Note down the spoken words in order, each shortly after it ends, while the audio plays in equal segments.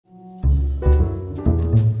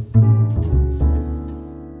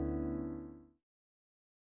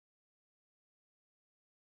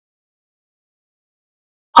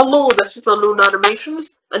Hello, this is Unknown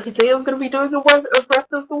Animations, and today I'm going to be doing a Breath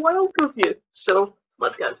of the Wild review. So,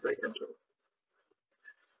 let's get straight into it.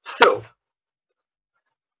 So,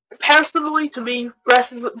 personally, to me,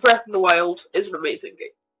 Breath of the Wild is an amazing game.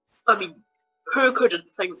 I mean, who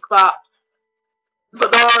couldn't think that?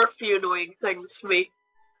 But there are a few annoying things for me.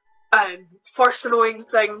 First annoying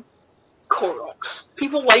thing, Koroks.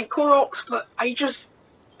 People like Koroks, but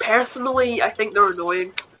personally, I think they're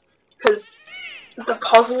annoying. Because the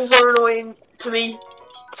puzzles are annoying to me.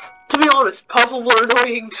 To be honest, puzzles are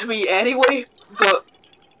annoying to me anyway, but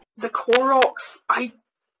the Koroks, I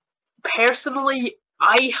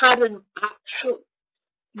had an actual.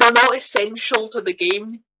 They're not essential to the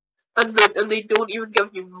game, and they don't even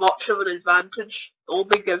give you much of an advantage. All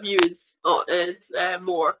they give you is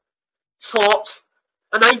more slots.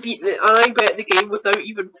 And I bet the game without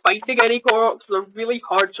even fighting any Koroks. They're really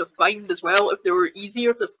hard to find as well. If they were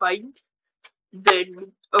easier to find,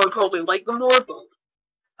 then I would probably like them more. But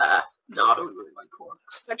no, I don't really like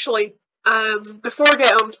Koroks. Actually, before I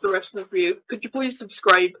get on to the rest of the review, could you please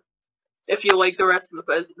subscribe if you like the rest of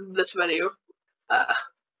this video? Uh,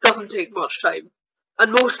 doesn't take much time,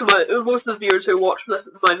 and most of the viewers who watch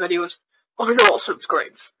my videos are not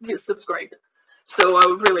subscribed. So I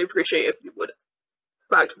would really appreciate if you would.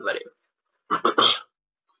 Back to the video.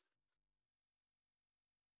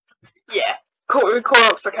 Yeah,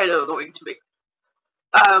 Koroks are kind of annoying to me.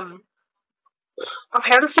 I've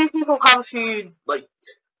heard a few people have a few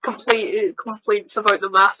complaints about the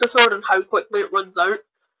Master Sword and how quickly it runs out,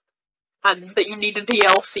 and that you need a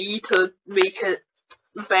DLC to make it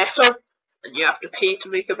better, and you have to pay to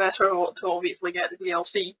make it better or to obviously get the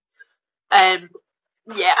DLC.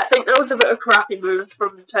 Yeah, I think that was a bit of a crappy move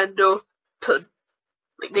from Nintendo to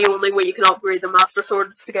the only way you can upgrade the Master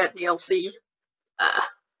Sword is to get DLC.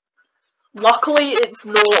 Luckily, it's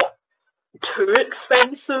not too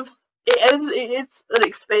expensive. It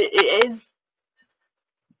is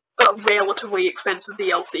a relatively expensive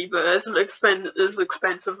DLC, but it isn't as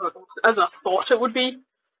expensive as I thought it would be.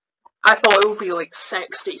 I thought it would be like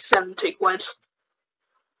 60, 70 quid.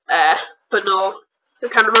 But no, I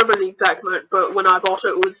can't remember the exact amount, but when I bought it,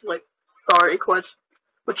 it was like 30 quid,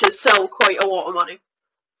 which is still quite a lot of money.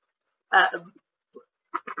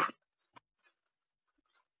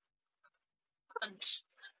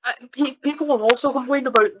 People have also complained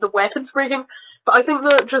about the weapons breaking, but I think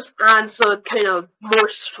that just adds a kind of more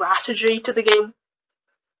strategy to the game.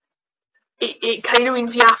 It kind of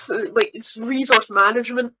means you have to, it's resource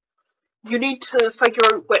management. You need to figure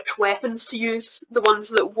out which weapons to use, the ones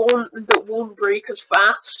that won't break as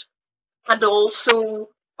fast, and also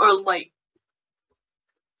are like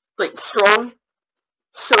strong.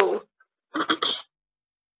 So,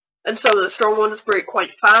 and some of the strong ones break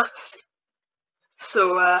quite fast.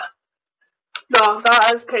 So, no, that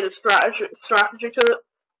has kind of strategy to it,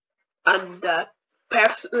 and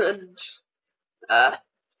personally,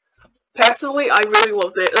 I really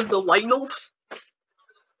love it. And the Lynels,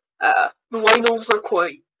 the Lynels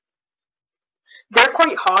they're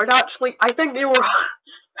quite hard actually. I think they were,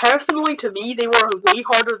 personally to me, they were way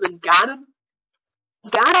harder than Ganon.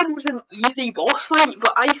 Ganon was an easy boss fight,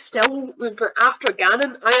 but after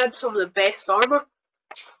Ganon, I had some of the best armor,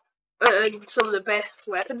 and some of the best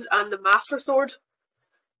weapons, and the Master Sword.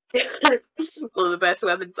 Some of the best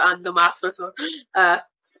weapons and the Master Sword.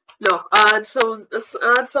 No, I had some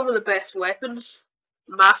of the best weapons.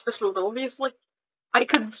 Master Sword, obviously. I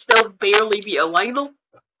could still barely beat a Lynel,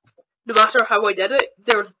 no matter how I did it.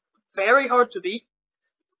 They're very hard to beat.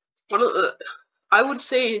 I would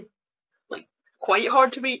say, quite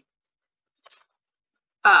hard to beat.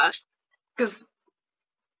 Because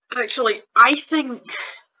actually, I think,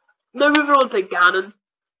 now moving on to Ganon,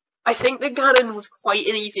 I think that Ganon was quite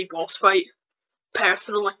an easy boss fight,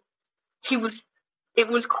 personally. It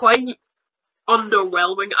was quite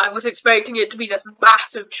underwhelming. I was expecting it to be this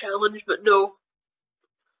massive challenge, but no.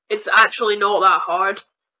 It's actually not that hard.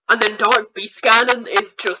 And then Dark Beast Ganon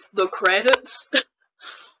is just the credits,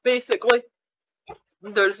 basically.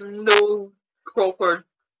 There's no proper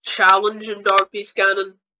challenge in Dark Beast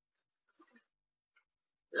Ganon.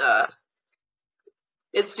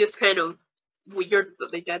 It's just kind of weird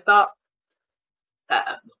that they did that.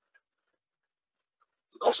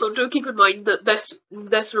 Also, do keep in mind that this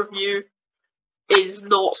review is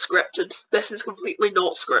not scripted. This is completely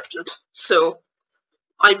not scripted. So,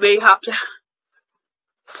 I may have to...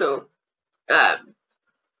 So,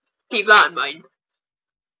 keep that in mind.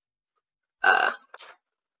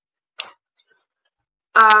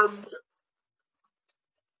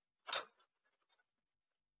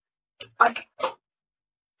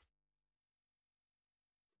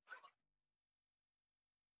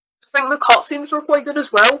 think the cutscenes were quite good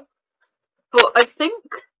as well. But I think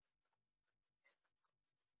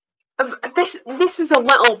this is a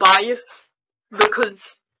little biased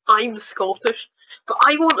because I'm Scottish, but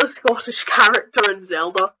I want a Scottish character in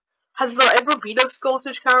Zelda. Has there ever been a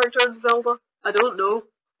Scottish character in Zelda? I don't know.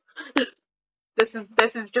 This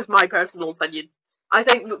is just my personal opinion. I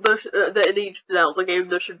think that that in each Zelda game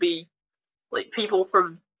there should be like people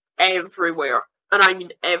from everywhere, and I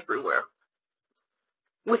mean everywhere,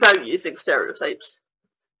 without using stereotypes.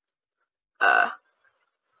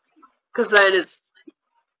 Because then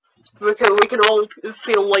we can all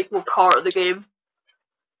feel like we're part of the game.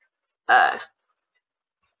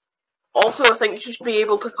 Also, I think you should be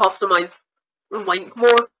able to customize Link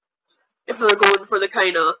more if they're going for the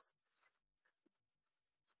kind of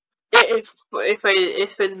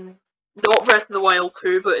if in not Breath of the Wild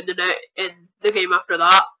 2, but in the game after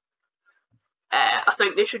that, I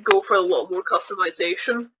think they should go for a lot more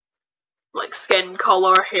customization, like skin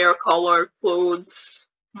color, hair color, clothes,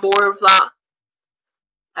 more of that.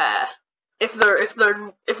 If they're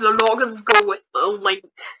not gonna go with a Link,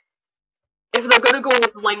 if they're gonna go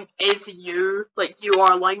with Link as you, like you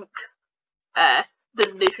are Link,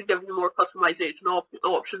 then they should give you more customization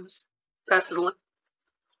options, personally.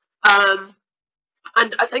 And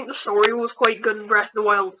I think the story was quite good in Breath of the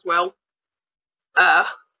Wild as well.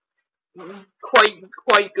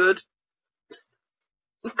 Quite good,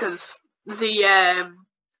 because the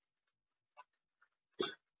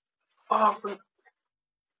oh,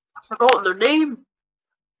 I've forgotten their name.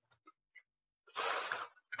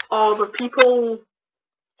 Oh, the people,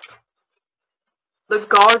 the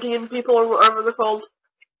Guardian people or whatever they're called.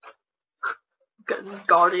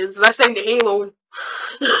 Guardians. I saying the Halo.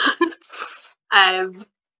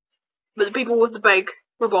 But the people with the big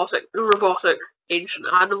robotic ancient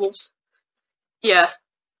animals. Yeah.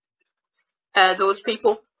 Those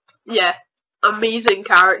people. Yeah. Amazing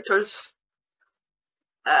characters.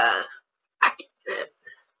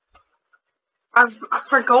 I've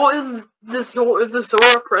forgotten the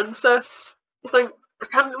Zora Princess. I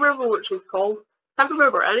can't remember what she's called. I can't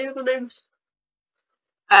remember any of the names.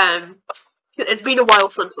 It's been a while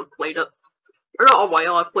since I've played it. Or not a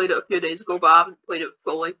while, I played it a few days ago, but I haven't played it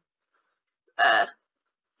fully.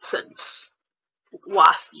 Since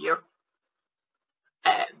last year.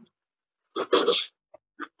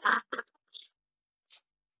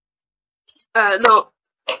 No.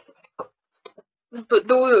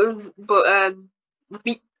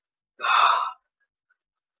 Me.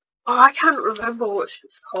 Oh, I can't remember what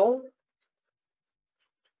she's called.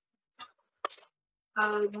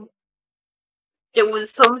 It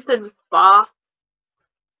was something Fa.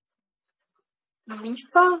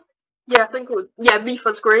 Mipha? Yeah, I think it was. Yeah,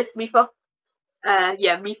 Mipha's Grace. Mipha.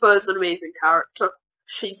 Yeah, Mipha is an amazing character.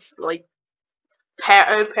 She's like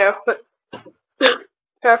perfect,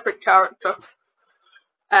 perfect character.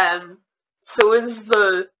 So is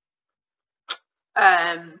the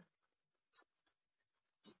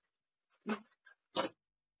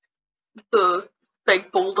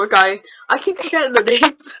big boulder guy. I keep forgetting their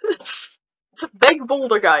names. Big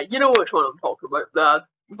boulder guy. You know which one I'm talking about. The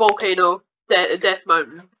volcano, Death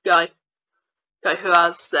Mountain guy who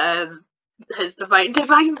has his divine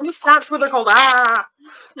beast. That's what they're called.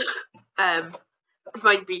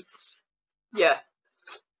 Divine beasts. Yeah,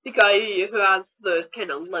 the guy who has the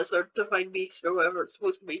kind of lizard divine beast or whatever it's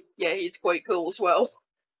supposed to be. Yeah, he's quite cool as well.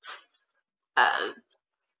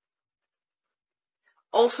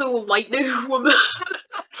 Also, Lightning Woman.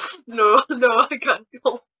 no, I can't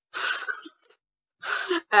go.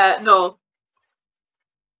 No.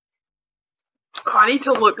 Oh, I need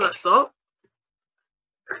to look this up.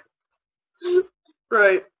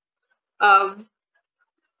 Right.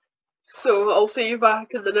 So I'll see you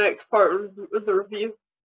back in the next part of the review.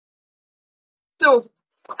 So,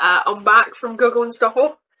 I'm back from googling stuff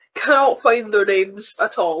up. Cannot find their names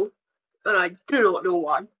at all, and I do not know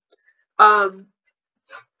why.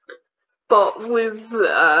 But with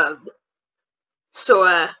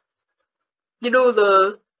you know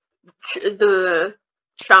the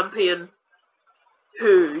champion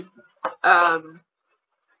who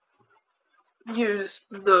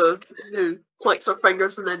who clicks her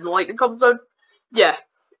fingers and then the lightning comes down. Yeah.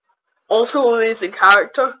 Also amazing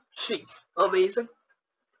character. She's amazing.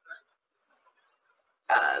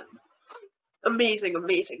 Amazing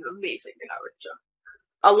character.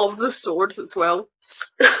 I love the swords as well.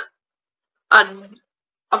 And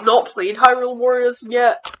I've not played Hyrule Warriors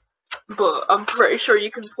yet, but I'm pretty sure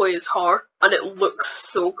you can play as her, and it looks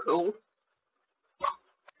so cool.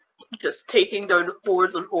 Just taking down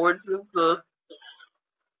hordes and hordes of the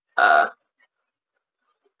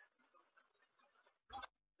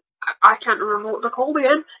I can't remember what they're called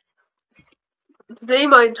again. Today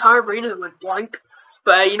my entire brain has went blank.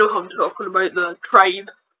 But you know how I'm talking about the tribe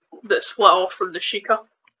that split off from the Sheikah.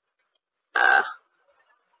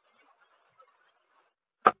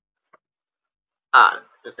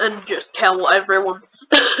 And just kill everyone.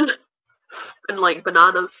 And like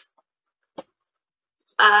bananas.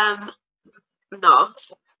 No.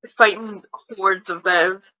 Fighting hordes of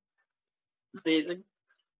them. Amazing.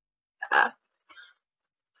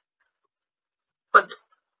 But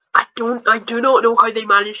I do not know how they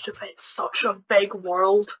managed to fit such a big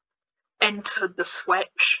world into the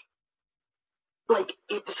Switch. Like,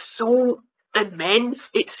 it's so immense,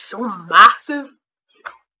 it's so massive,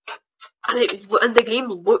 and the game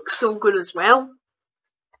looks so good as well.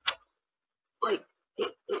 Like,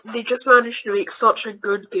 they just managed to make such a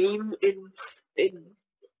good game in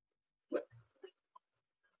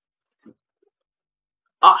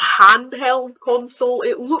a handheld console.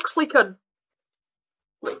 It looks like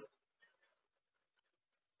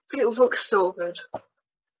it looks so good.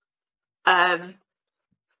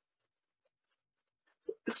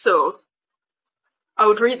 So I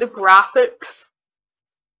would rate the graphics.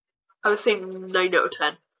 I would say 9 out of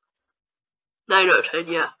 10. 9 out of 10,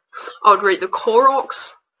 yeah. I would rate the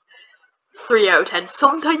Koroks 3 out of 10.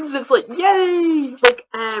 Sometimes it's like, yay! Like,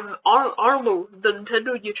 Arlo, the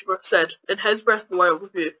Nintendo YouTuber, said in his Breath of the Wild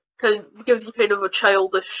review, gives you kind of a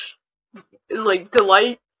childish, like,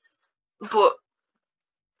 delight, but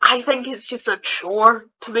I think it's just a chore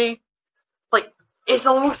to me. Like, it's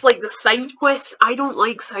almost like the side quests. I don't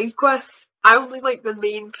like side quests. I only like the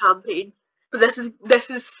main campaign. But this is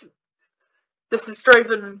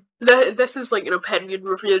driving. This is like an opinion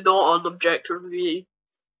review, not an objective review.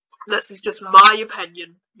 This is just my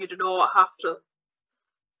opinion. You do not have to.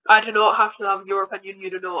 I do not have to have your opinion. You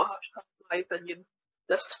do not have to have my opinion.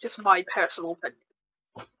 This is just my personal opinion.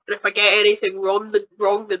 And if I get anything wrong,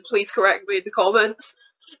 then please correct me in the comments.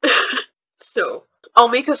 So I'll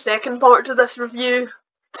make a second part to this review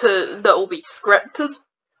that will be scripted,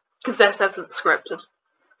 because this isn't scripted,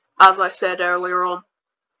 as I said earlier on.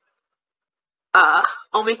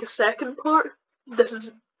 I'll make a second part. This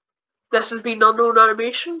has been Unknown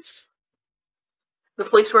Animations, the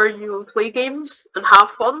place where you play games and have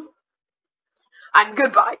fun. And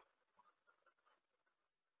goodbye.